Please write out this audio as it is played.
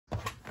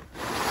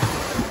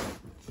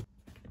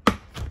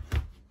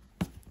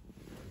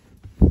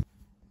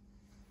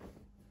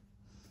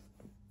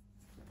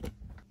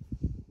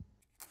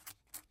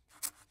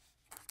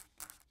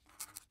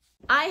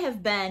I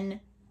have been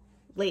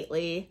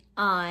lately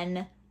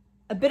on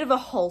a bit of a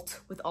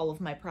halt with all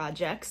of my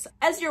projects.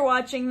 As you're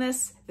watching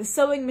this, the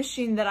sewing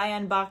machine that I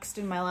unboxed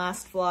in my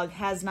last vlog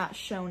has not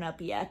shown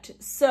up yet.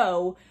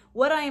 So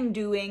what I am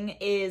doing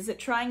is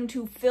trying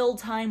to fill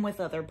time with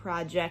other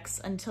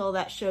projects until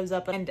that shows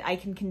up and I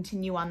can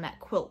continue on that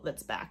quilt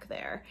that's back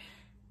there.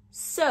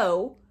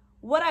 So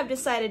what I've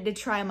decided to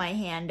try my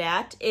hand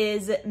at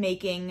is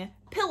making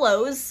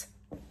pillows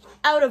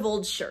out of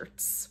old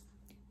shirts.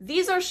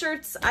 These are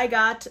shirts I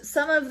got,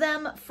 some of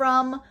them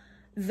from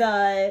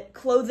the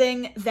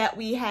clothing that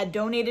we had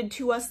donated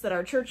to us that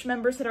our church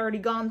members had already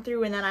gone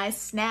through, and then I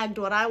snagged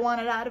what I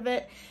wanted out of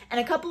it.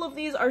 And a couple of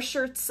these are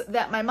shirts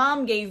that my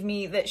mom gave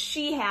me that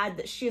she had,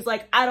 that she's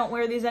like, I don't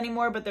wear these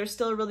anymore, but they're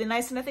still really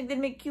nice and I think they'd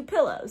make cute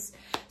pillows.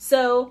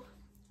 So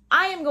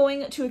I am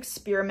going to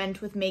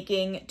experiment with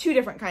making two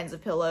different kinds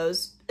of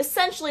pillows,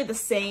 essentially the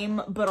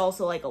same, but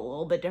also like a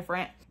little bit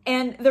different.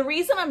 And the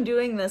reason I'm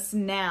doing this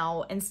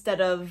now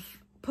instead of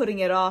putting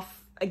it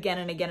off again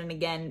and again and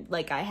again,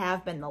 like I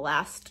have been the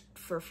last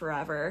for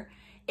forever,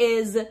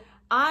 is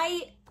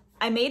I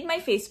made my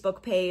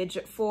Facebook page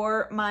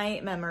for my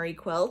memory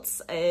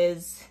quilts,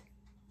 is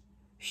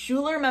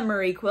Schuler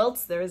Memory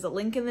Quilts. There is a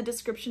link in the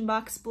description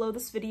box below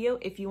this video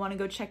if you want to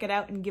go check it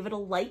out and give it a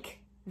like.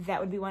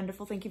 That would be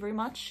wonderful, thank you very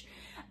much.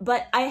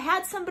 But I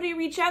had somebody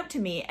reach out to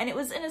me, and it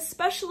was an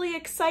especially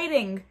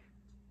exciting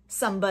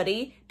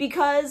somebody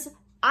because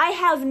I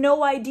have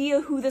no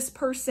idea who this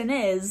person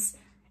is,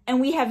 and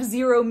we have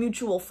zero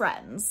mutual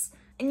friends.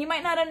 And you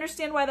might not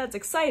understand why that's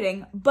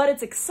exciting, but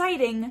it's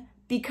exciting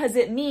because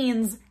it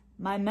means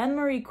my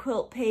memory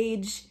quilt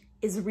page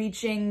is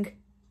reaching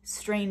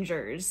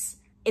strangers.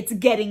 It's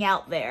getting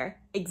out there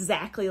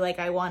exactly like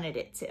I wanted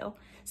it to.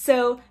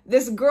 So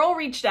this girl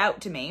reached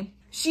out to me.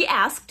 She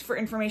asked for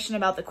information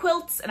about the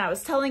quilts, and I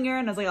was telling her,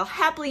 and I was like, I'll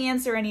happily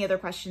answer any other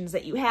questions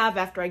that you have,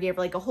 after I gave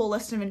her like a whole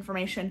list of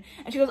information.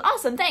 And she goes,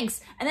 awesome,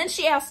 thanks. And then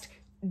she asked,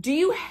 do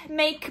you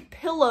make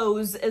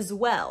pillows as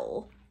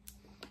well?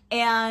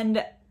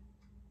 And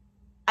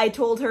I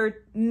told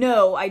her,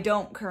 no, I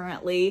don't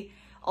currently,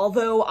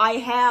 although I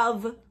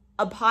have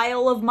a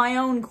pile of my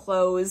own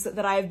clothes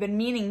that I've been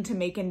meaning to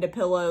make into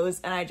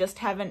pillows, and I just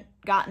haven't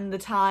gotten the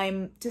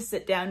time to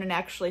sit down and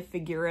actually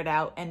figure it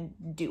out and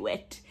do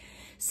it.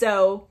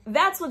 So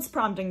that's what's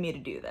prompting me to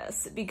do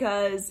this,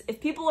 because if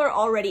people are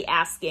already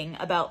asking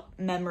about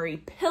memory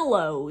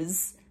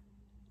pillows,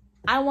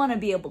 I want to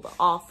be able to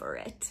offer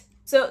it.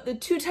 So the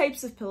two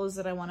types of pillows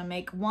that I want to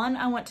make, one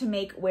I want to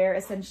make where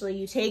essentially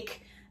you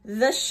take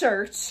the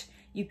shirt,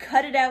 you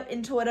cut it out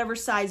into whatever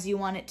size you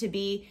want it to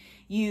be,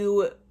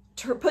 you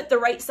put the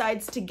right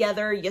sides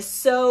together, you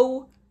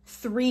sew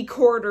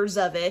 3/4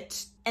 of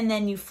it, and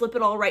then you flip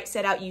it all right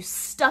side out, you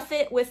stuff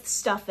it with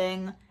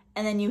stuffing,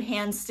 and then you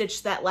hand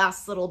stitch that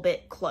last little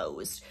bit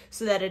closed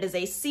so that it is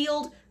a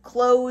sealed,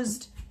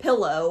 closed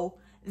pillow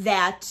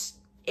that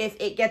if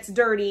it gets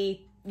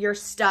dirty, you're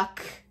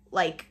stuck,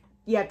 like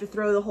you have to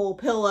throw the whole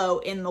pillow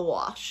in the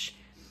wash.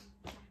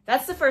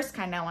 That's the first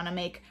kind I want to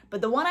make, but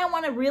the one I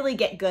want to really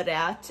get good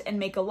at and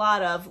make a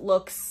lot of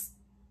looks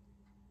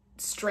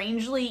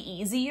strangely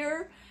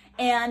easier,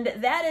 and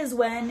that is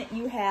when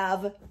you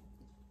have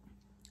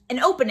an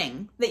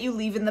opening that you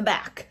leave in the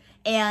back.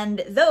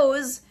 And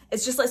those,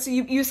 it's just like, so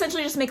you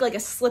essentially just make like a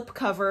slip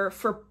cover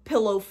for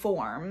pillow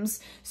forms.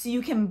 So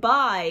you can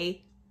buy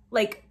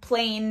like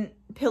plain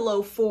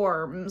pillow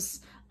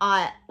forms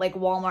at like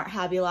Walmart,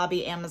 Hobby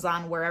Lobby,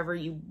 Amazon, wherever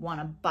you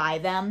want to buy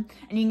them.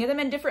 And you can get them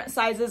in different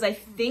sizes. I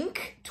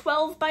think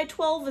 12 by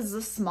 12 is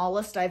the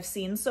smallest I've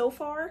seen so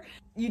far.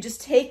 You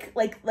just take,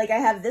 like I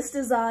have this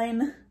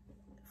design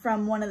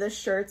from one of the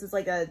shirts. It's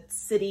like a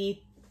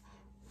city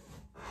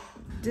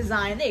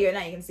design. There you go,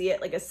 now you can see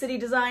it, like a city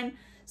design.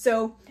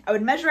 So I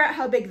would measure out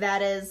how big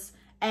that is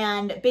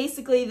and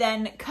basically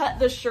then cut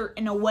the shirt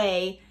in a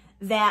way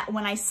that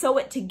when I sew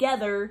it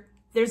together,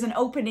 there's an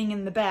opening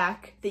in the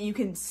back that you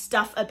can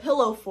stuff a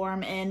pillow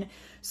form in,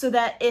 so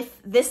that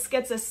if this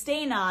gets a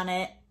stain on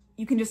it,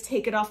 you can just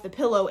take it off the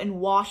pillow and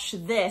wash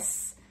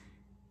this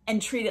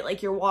and treat it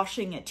like you're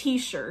washing a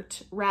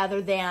t-shirt,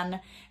 rather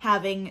than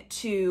having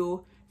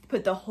to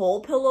put the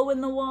whole pillow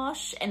in the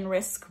wash and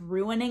risk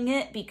ruining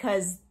it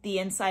because the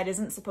inside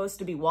isn't supposed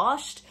to be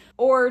washed,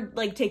 or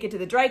like take it to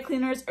the dry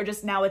cleaners, or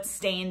just now it's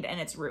stained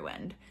and it's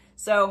ruined.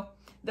 So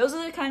those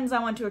are the kinds I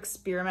want to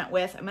experiment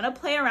with. I'm gonna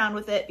play around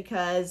with it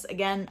because,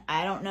 again,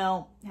 I don't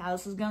know how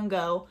this is gonna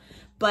go,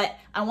 but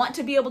I want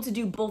to be able to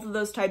do both of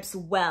those types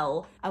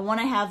well. I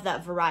wanna have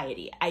that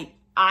variety.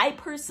 I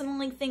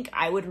personally think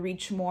I would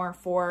reach more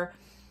for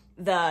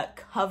the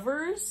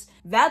covers.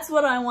 That's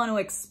what I want to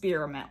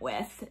experiment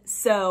with.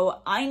 So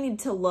I need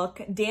to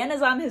look. Dan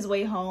is on his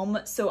way home,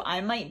 so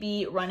I might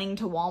be running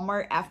to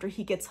Walmart after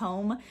he gets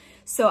home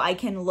so I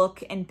can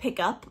look and pick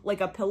up like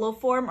a pillow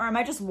form, or I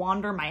might just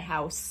wander my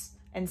house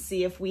and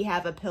see if we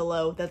have a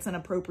pillow that's an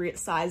appropriate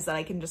size that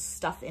I can just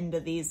stuff into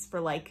these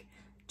for like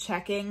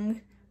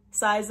checking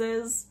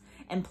sizes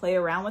and play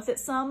around with it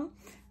some.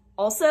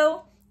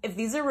 Also, If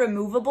these are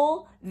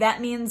removable, that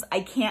means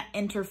I can't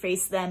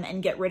interface them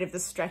and get rid of the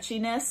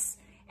stretchiness,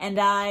 and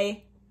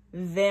I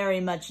very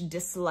much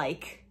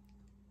dislike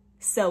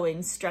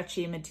sewing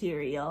stretchy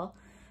material.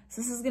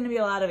 So this is gonna be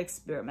a lot of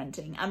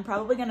experimenting. I'm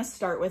probably gonna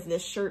start with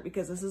this shirt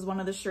because this is one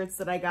of the shirts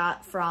that I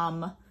got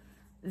from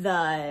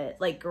the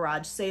like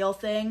garage sale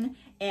thing,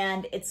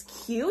 and it's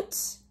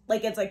cute.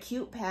 Like, it's a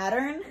cute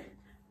pattern,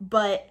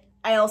 but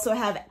I also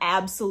have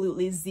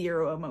absolutely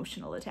zero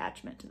emotional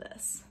attachment to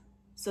this.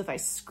 So if I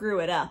screw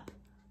it up,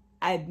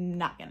 I'm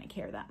not gonna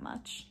care that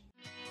much.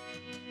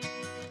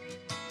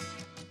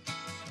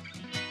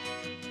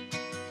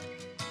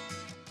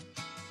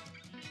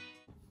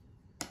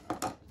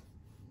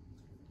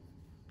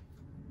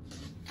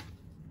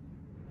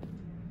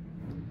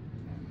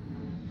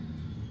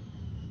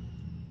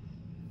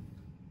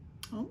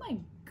 Oh my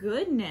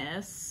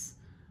goodness.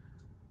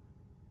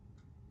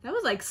 That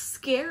was like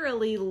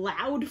scarily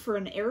loud for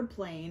an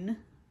airplane.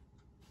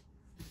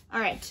 All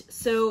right,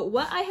 so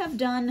what I have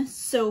done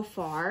so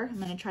far, I'm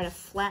gonna try to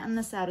flatten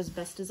this out as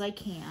best as I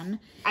can.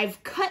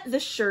 I've cut the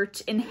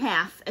shirt in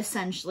half,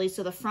 essentially,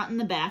 so the front and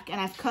the back,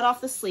 and I've cut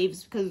off the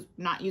sleeves because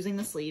I'm not using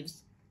the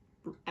sleeves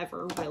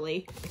ever,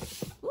 really.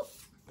 Oop.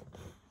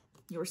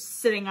 You were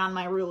sitting on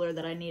my ruler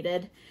that I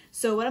needed.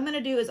 So what I'm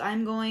gonna do is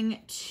I'm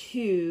going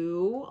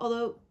to,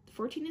 although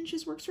 14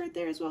 inches works right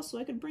there as well, so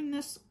I could bring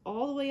this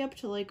all the way up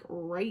to like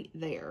right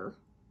there.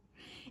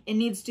 It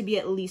needs to be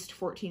at least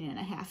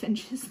 14.5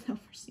 inches though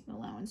for seam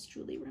allowance,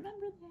 Julie,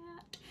 remember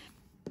that.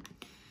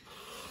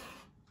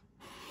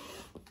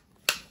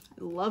 I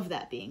love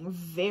that being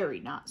very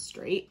not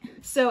straight.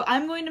 So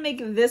I'm going to make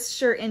this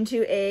shirt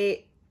into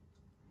a,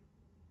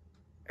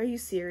 are you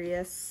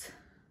serious?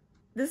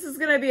 This is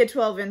gonna be a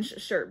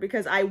 12-inch shirt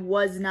because I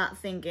was not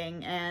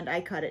thinking and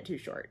I cut it too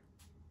short.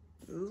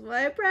 This is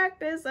why I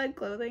practice on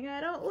clothing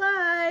I don't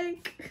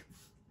like.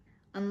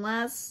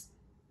 Unless,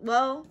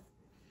 well,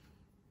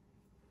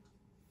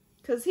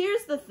 because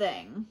here's the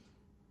thing.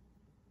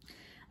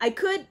 I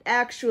could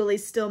actually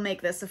still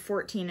make this a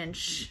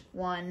 14-inch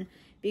one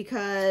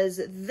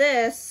because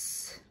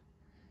this,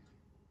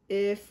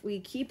 if we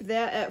keep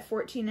that at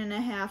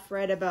 14.5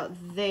 right about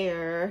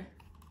there,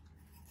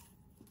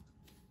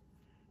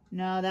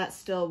 no, that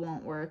still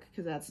won't work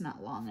because that's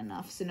not long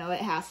enough. So no,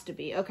 it has to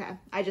be. Okay,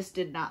 I just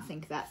did not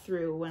think that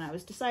through when I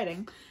was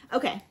deciding.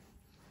 Okay,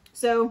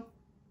 so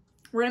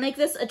we're gonna make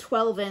this a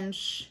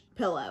 12-inch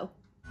pillow.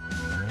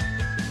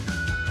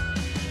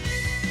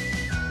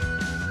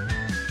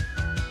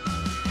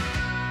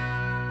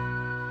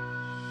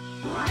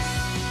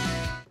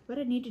 What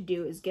I need to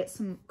do is get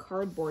some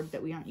cardboard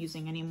that we aren't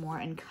using anymore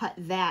and cut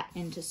that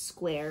into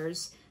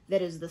squares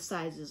that is the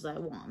sizes I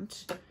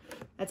want.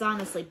 That's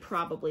honestly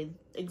probably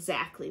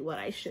exactly what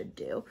I should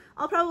do.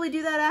 I'll probably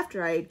do that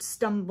after I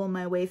stumble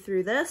my way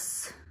through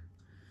this.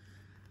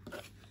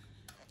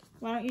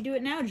 Why don't you do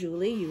it now,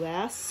 Julie, you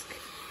ask?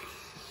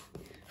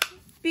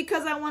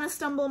 Because I want to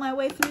stumble my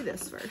way through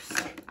this first,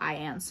 I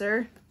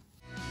answer.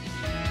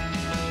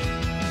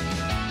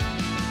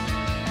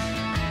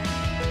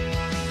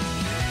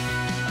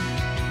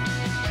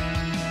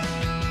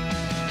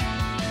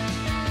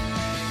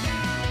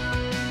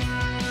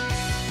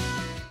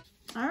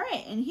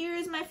 And here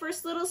is my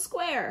first little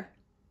square.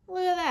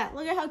 Look at that.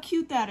 Look at how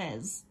cute that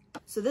is.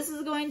 So this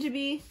is going to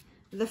be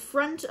the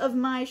front of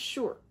my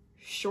shirt.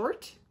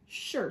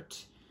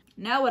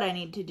 Now what I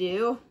need to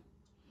do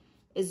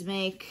is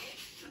make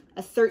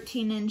a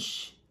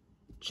 13-inch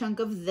chunk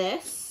of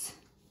this.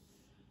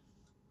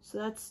 So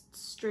that's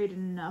straight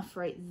enough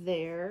right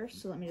there.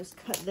 So let me just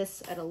cut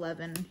this at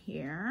 11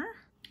 here.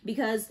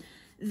 Because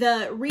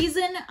the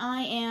reason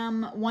I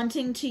am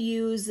wanting to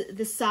use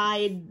the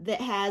side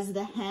that has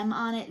the hem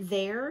on it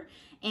there,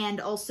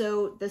 and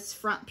also this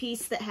front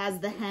piece that has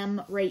the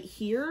hem right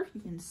here,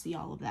 you can see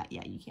all of that,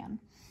 yeah, you can,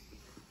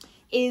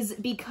 is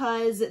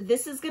because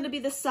this is going to be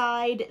the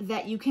side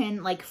that you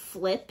can like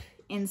flip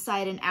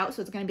inside and out,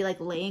 so it's going to be like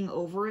laying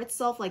over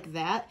itself like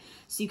that,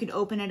 so you can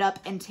open it up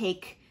and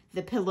take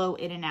the pillow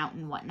in and out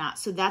and whatnot.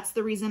 So that's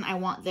the reason I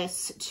want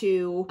this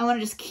to, I want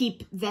to just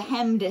keep the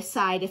hemmed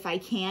side if I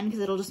can, because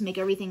it'll just make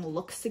everything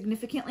look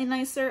significantly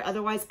nicer.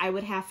 Otherwise I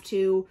would have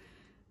to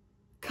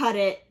cut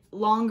it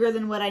longer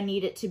than what I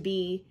need it to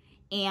be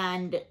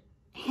and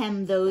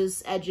hem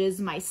those edges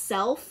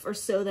myself or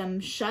sew them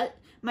shut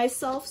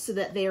myself so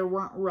that there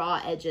weren't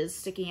raw edges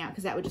sticking out,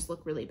 because that would just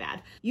look really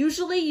bad.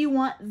 Usually you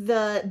want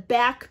the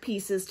back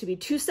pieces to be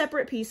 2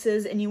 separate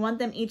pieces and you want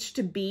them each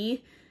to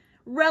be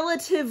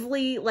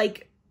relatively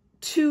like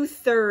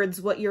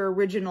 2/3 what your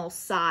original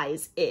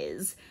size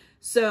is.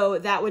 So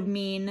that would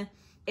mean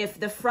if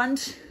the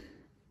front,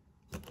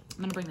 I'm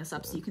gonna bring this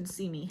up so you can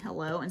see me,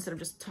 hello, instead of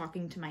just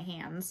talking to my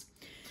hands.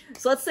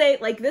 So let's say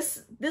like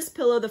this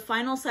pillow, the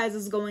final size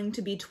is going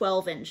to be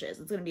 12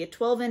 inches. It's gonna be a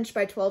 12-inch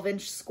by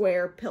 12-inch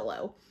square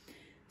pillow.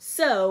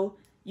 So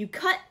you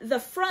cut the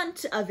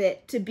front of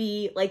it to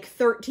be like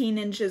 13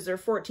 inches or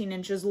 14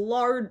 inches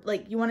large,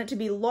 like you want it to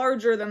be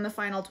larger than the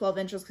final 12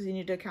 inches because you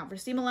need to account for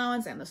seam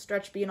allowance and the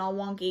stretch being all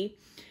wonky.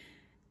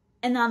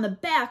 And on the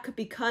back,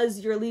 because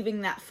you're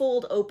leaving that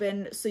fold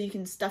open so you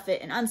can stuff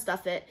it and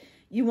unstuff it,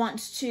 you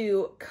want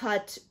to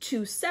cut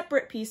 2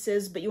 separate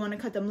pieces, but you want to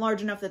cut them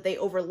large enough that they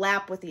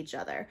overlap with each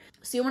other.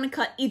 So you want to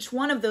cut each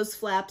one of those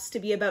flaps to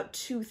be about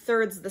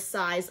 2/3 the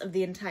size of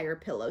the entire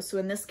pillow. So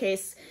in this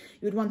case,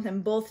 you would want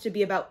them both to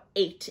be about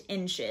 8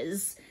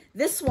 inches.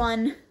 This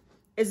one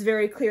is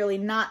very clearly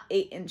not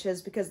 8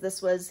 inches because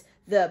this was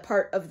the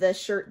part of the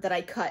shirt that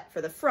I cut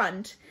for the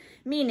front,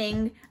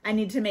 meaning I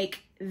need to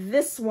make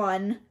this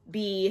one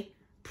be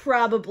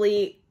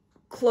probably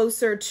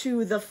closer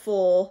to the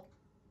full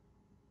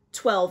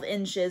 12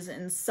 inches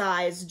in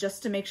size,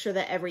 just to make sure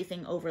that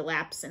everything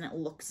overlaps and it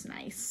looks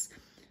nice.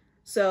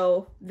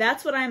 So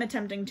that's what I'm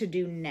attempting to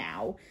do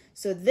now.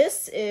 So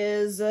this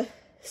is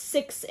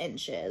 6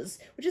 inches,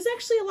 which is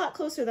actually a lot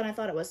closer than I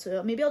thought it was.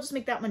 So maybe I'll just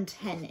make that one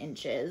 10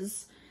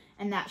 inches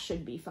and that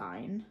should be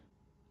fine.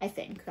 I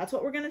think that's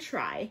what we're gonna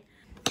try.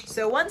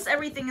 So once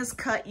everything is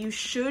cut, you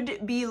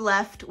should be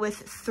left with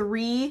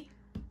 3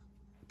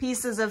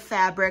 pieces of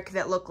fabric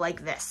that look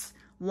like this.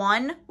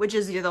 One, which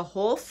is the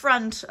whole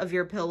front of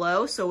your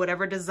pillow, so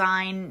whatever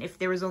design, if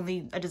there was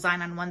only a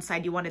design on one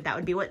side you wanted, that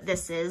would be what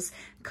this is.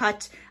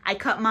 I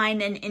cut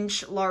mine an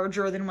inch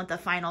larger than what the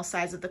final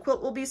size of the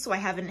quilt will be, so I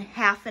have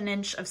half an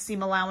inch of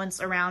seam allowance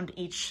around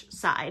each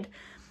side.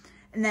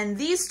 And then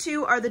these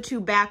 2 are the 2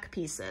 back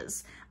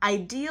pieces.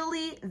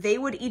 Ideally, they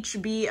would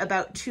each be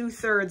about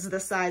 2/3 the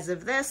size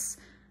of this.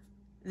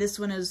 This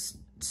one is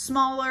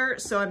smaller,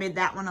 so I made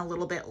that one a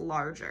little bit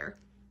larger.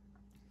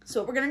 So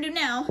what we're gonna do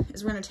now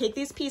is we're gonna take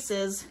these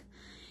pieces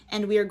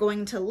and we are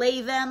going to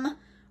lay them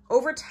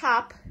over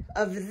top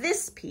of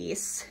this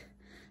piece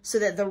so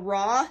that the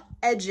raw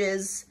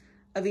edges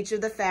of each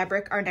of the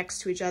fabric are next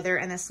to each other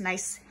and this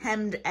nice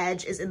hemmed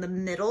edge is in the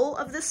middle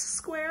of this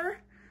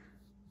square.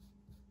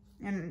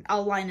 And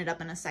I'll line it up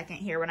in a second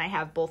here when I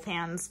have both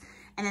hands.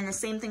 And then the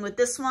same thing with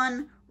this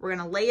one, we're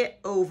gonna lay it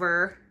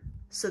over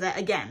so that,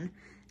 again,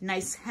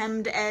 nice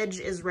hemmed edge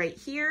is right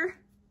here.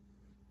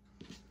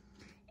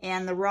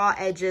 And the raw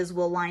edges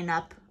will line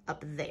up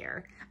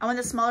there. I want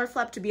the smaller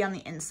flap to be on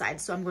the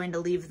inside, so I'm going to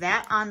leave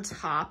that on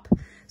top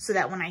so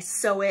that when I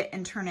sew it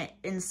and turn it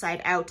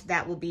inside out,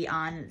 that will be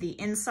on the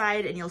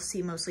inside and you'll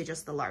see mostly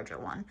just the larger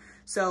one.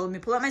 So let me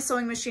pull out my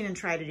sewing machine and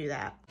try to do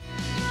that.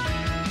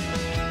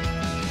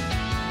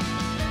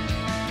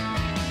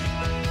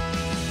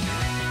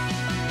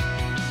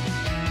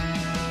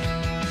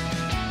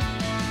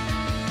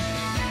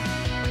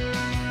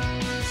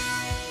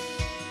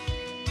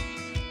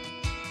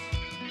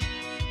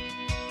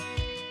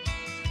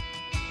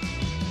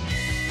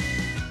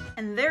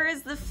 And there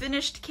is the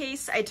finished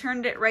case. I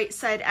turned it right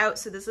side out,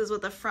 so this is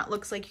what the front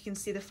looks like. You can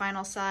see the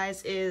final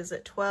size is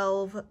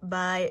 12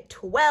 by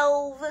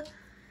 12.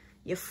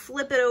 You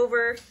flip it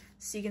over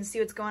so you can see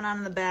what's going on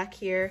in the back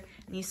here,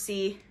 and you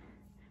see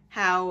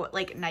how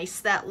like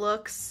nice that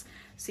looks.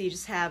 So you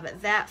just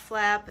have that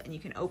flap and you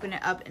can open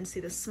it up and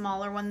see the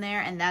smaller one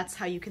there, and that's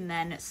how you can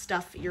then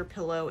stuff your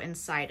pillow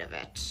inside of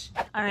it.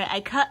 All right,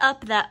 I cut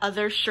up that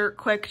other shirt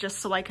quick just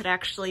so I could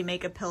actually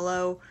make a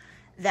pillow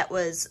that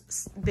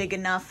was big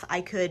enough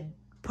I could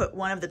put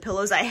one of the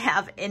pillows I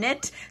have in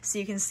it, so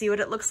you can see what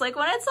it looks like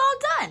when it's all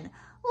done.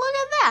 Look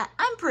at that,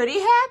 I'm pretty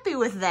happy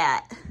with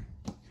that.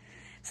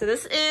 So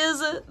this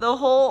is the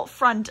whole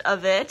front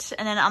of it,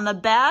 and then on the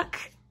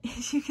back,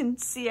 as you can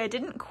see, I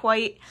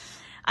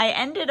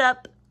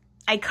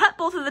cut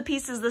both of the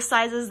pieces the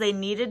sizes they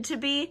needed to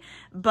be,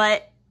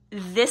 but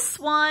this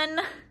one,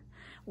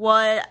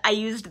 I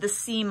used the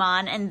seam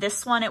on, and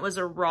this one, it was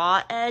a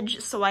raw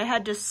edge, so I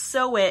had to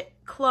sew it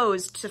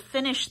closed to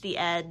finish the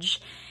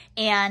edge,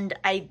 and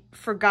I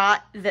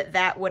forgot that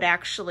that would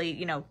actually,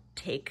 you know,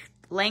 take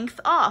length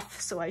off,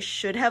 so I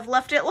should have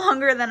left it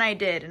longer than I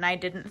did, and I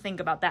didn't think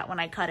about that when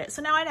I cut it,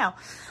 so now I know.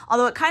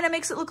 Although it kind of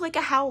makes it look like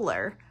a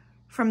howler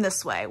from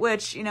this way,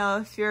 which, you know,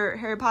 if you're a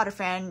Harry Potter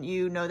fan,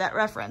 you know that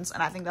reference,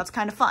 and I think that's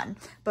kind of fun.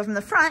 But from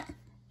the front,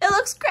 it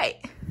looks great.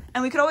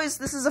 And we could always,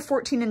 this is a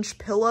 14-inch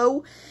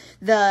pillow.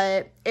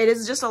 It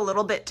is just a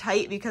little bit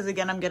tight because,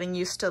 again, I'm getting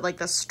used to like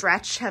the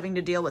stretch, having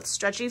to deal with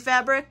stretchy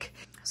fabric.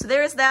 So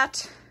there is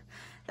that.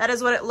 That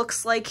is what it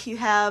looks like. You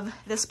have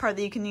this part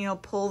that you can, you know,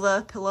 pull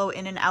the pillow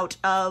in and out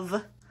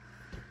of,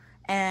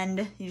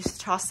 and you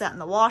just toss that in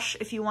the wash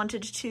if you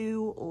wanted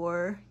to,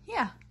 or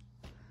yeah.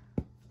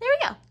 There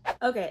we go.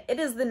 Okay, it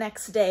is the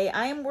next day.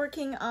 I am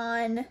working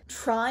on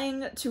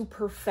trying to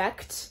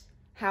perfect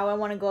how I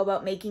want to go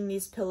about making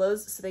these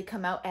pillows so they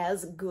come out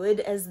as good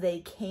as they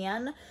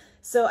can.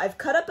 So I've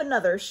cut up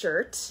another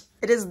shirt.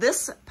 It is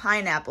this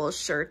pineapple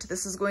shirt.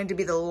 This is going to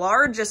be the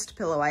largest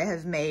pillow I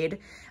have made.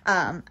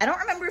 I don't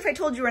remember if I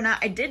told you or not.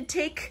 I did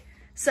take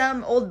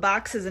some old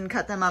boxes and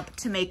cut them up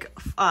to make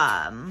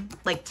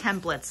like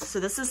templates. So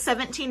this is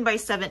 17 by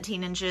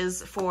 17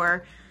 inches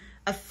for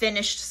a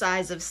finished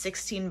size of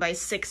 16 by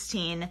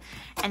 16.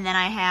 And then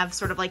I have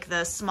sort of like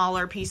the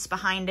smaller piece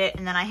behind it.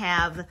 And then I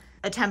have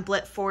a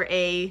template for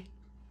a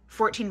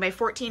 14 by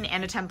 14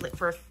 and a template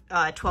for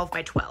 12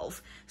 by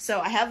 12. So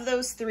I have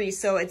those 3,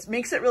 so it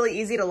makes it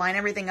really easy to line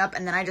everything up,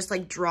 and then I just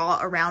like draw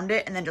around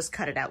it and then just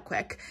cut it out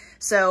quick.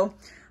 So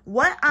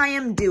what I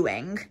am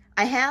doing,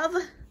 I have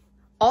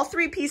all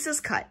 3 pieces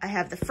cut. I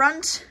have the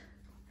front,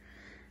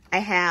 I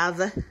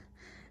have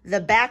the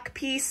back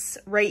piece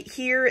right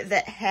here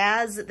that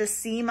has the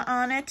seam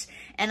on it,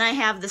 and I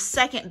have the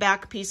second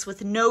back piece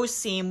with no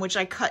seam, which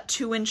I cut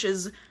 2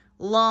 inches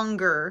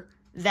longer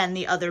than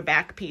the other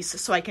back piece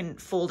so I can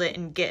fold it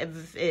and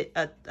give it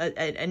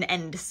an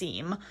end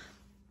seam.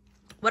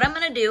 What I'm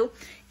gonna do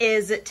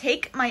is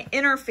take my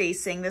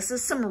interfacing. This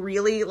is some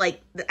really,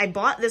 like, I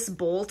bought this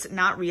bolt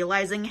not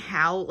realizing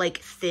how like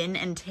thin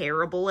and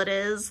terrible it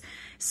is.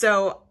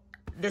 So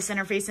this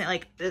interfacing,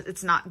 like,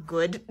 it's not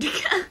good.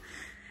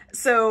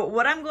 So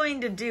what I'm going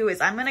to do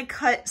is I'm gonna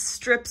cut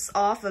strips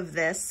off of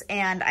this,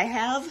 and I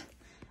have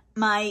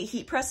my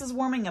heat press is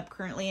warming up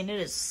currently, and it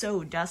is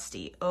so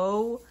dusty.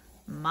 Oh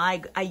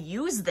my, I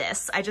use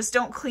this. I just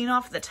don't clean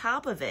off the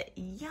top of it.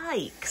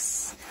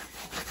 Yikes.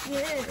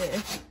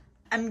 Yeah.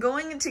 I'm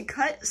going to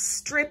cut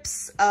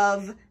strips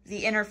of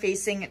the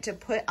interfacing to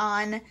put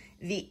on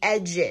the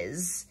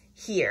edges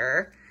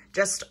here.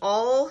 Just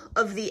all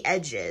of the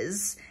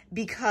edges,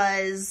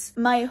 because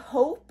my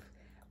hope,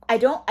 I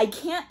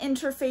can't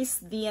interface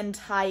the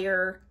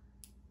entire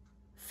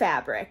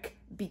fabric,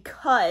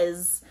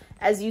 because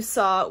as you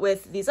saw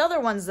with these other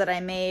ones that I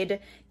made,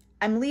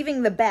 I'm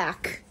leaving the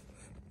back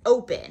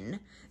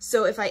open.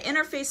 So if I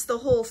interface the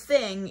whole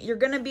thing, you're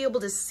going to be able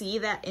to see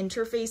that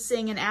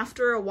interfacing, and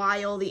after a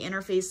while the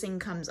interfacing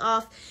comes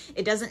off.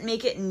 It doesn't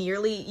make it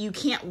nearly, you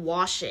can't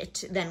wash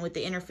it then with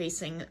the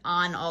interfacing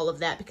on all of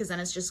that, because then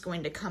it's just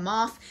going to come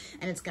off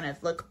and it's going to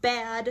look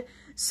bad.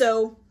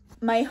 So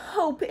my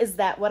hope is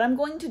that what I'm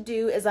going to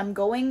do is I'm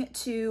going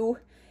to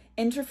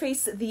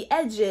interface the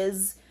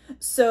edges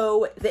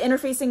so the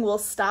interfacing will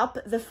stop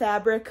the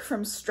fabric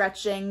from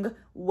stretching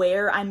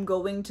where I'm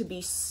going to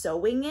be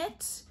sewing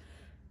it.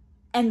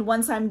 And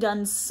once I'm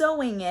done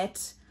sewing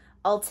it,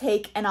 I'll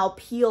take and I'll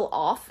peel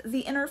off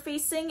the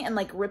interfacing and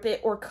like rip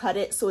it or cut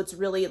it so it's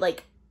really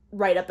like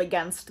right up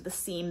against the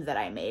seam that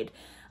I made.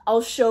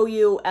 I'll show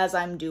you as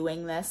I'm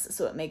doing this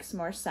so it makes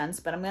more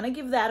sense, but I'm gonna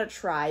give that a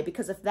try,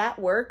 because if that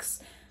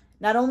works,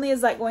 not only is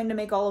that going to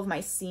make all of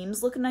my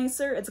seams look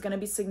nicer, it's going to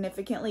be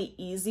significantly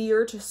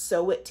easier to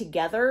sew it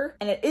together.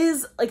 And it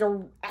is like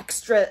a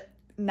extra,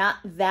 not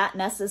that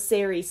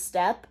necessary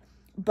step,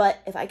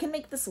 but if I can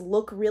make this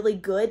look really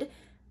good,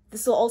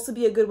 this will also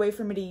be a good way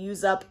for me to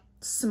use up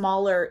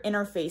smaller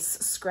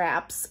interface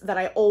scraps that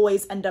I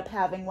always end up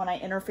having when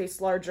I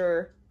interface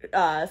larger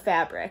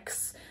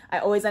fabrics. I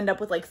always end up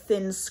with like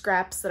thin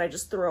scraps that I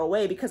just throw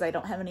away because I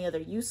don't have any other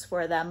use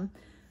for them.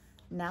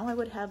 Now I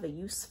would have a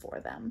use for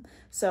them.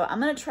 So I'm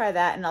gonna try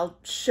that and I'll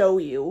show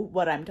you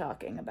what I'm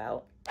talking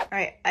about. All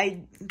right,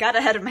 I got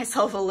ahead of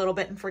myself a little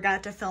bit and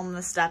forgot to film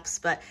the steps,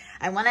 but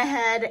I went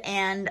ahead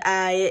and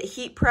I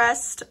heat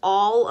pressed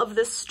all of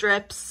the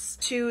strips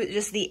to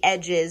just the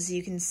edges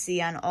you can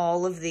see on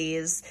all of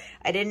these.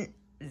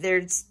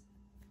 There's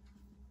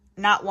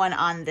not one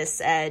on this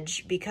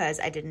edge because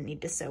I didn't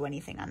need to sew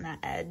anything on that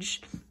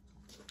edge.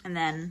 And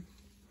then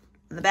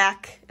on the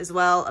back as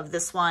well of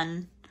this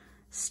one,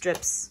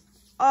 strips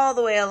all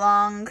the way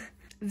along.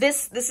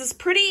 This is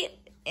pretty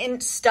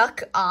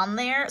stuck on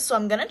there, so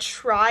I'm gonna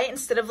try,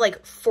 instead of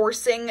like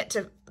forcing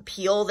to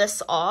peel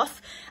this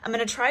off, I'm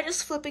gonna try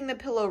just flipping the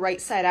pillow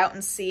right side out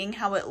and seeing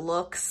how it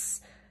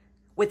looks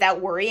without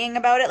worrying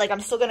about it. Like, I'm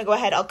still gonna go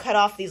ahead, I'll cut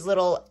off these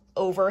little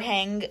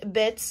overhang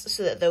bits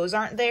so that those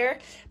aren't there,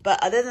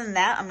 but other than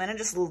that, I'm gonna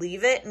just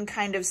leave it and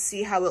kind of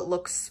see how it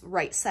looks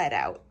right side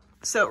out.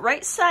 So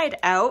right side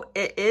out,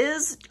 it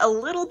is a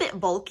little bit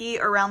bulky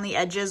around the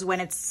edges when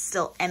it's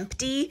still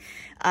empty.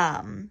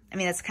 I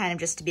mean, that's kind of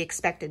just to be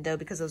expected though,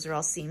 because those are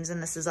all seams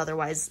and this is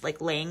otherwise like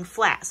laying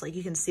flat. So like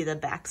you can see the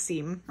back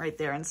seam right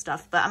there and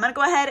stuff. But I'm gonna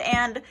go ahead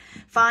and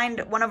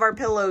find one of our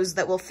pillows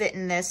that will fit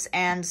in this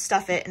and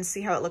stuff it and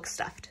see how it looks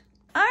stuffed.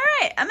 All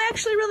right, I'm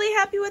actually really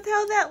happy with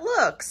how that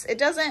looks. It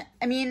doesn't,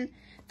 I mean,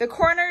 the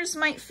corners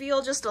might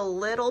feel just a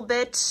little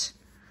bit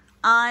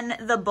on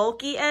the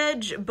bulky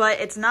edge, but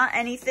it's not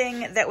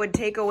anything that would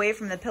take away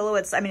from the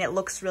pillow. I mean, it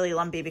looks really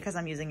lumpy because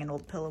I'm using an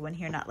old pillow in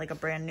here, not like a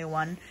brand new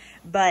one,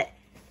 but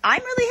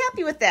I'm really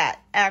happy with that,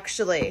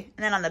 actually.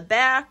 And then on the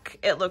back,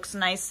 it looks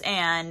nice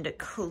and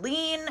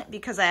clean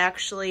because I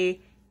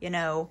actually, you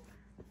know,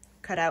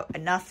 cut out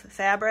enough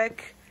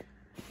fabric.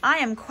 I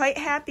am quite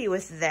happy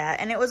with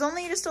that. And it was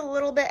only just a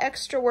little bit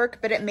extra work,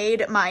 but it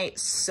made my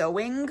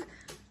sewing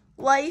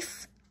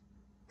life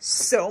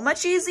so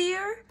much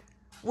easier,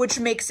 which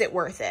makes it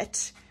worth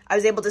it. I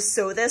was able to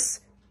sew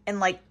this in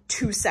like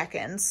 2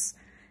 seconds.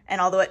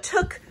 And although it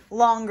took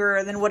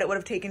longer than what it would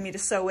have taken me to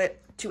sew it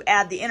to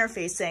add the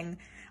interfacing,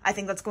 I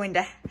think that's going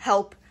to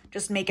help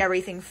just make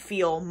everything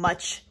feel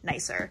much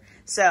nicer.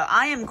 So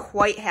I am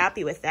quite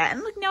happy with that.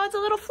 And look, now it's a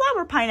little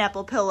flower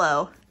pineapple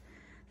pillow.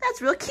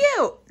 That's real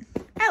cute.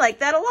 I like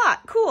that a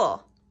lot.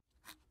 Cool.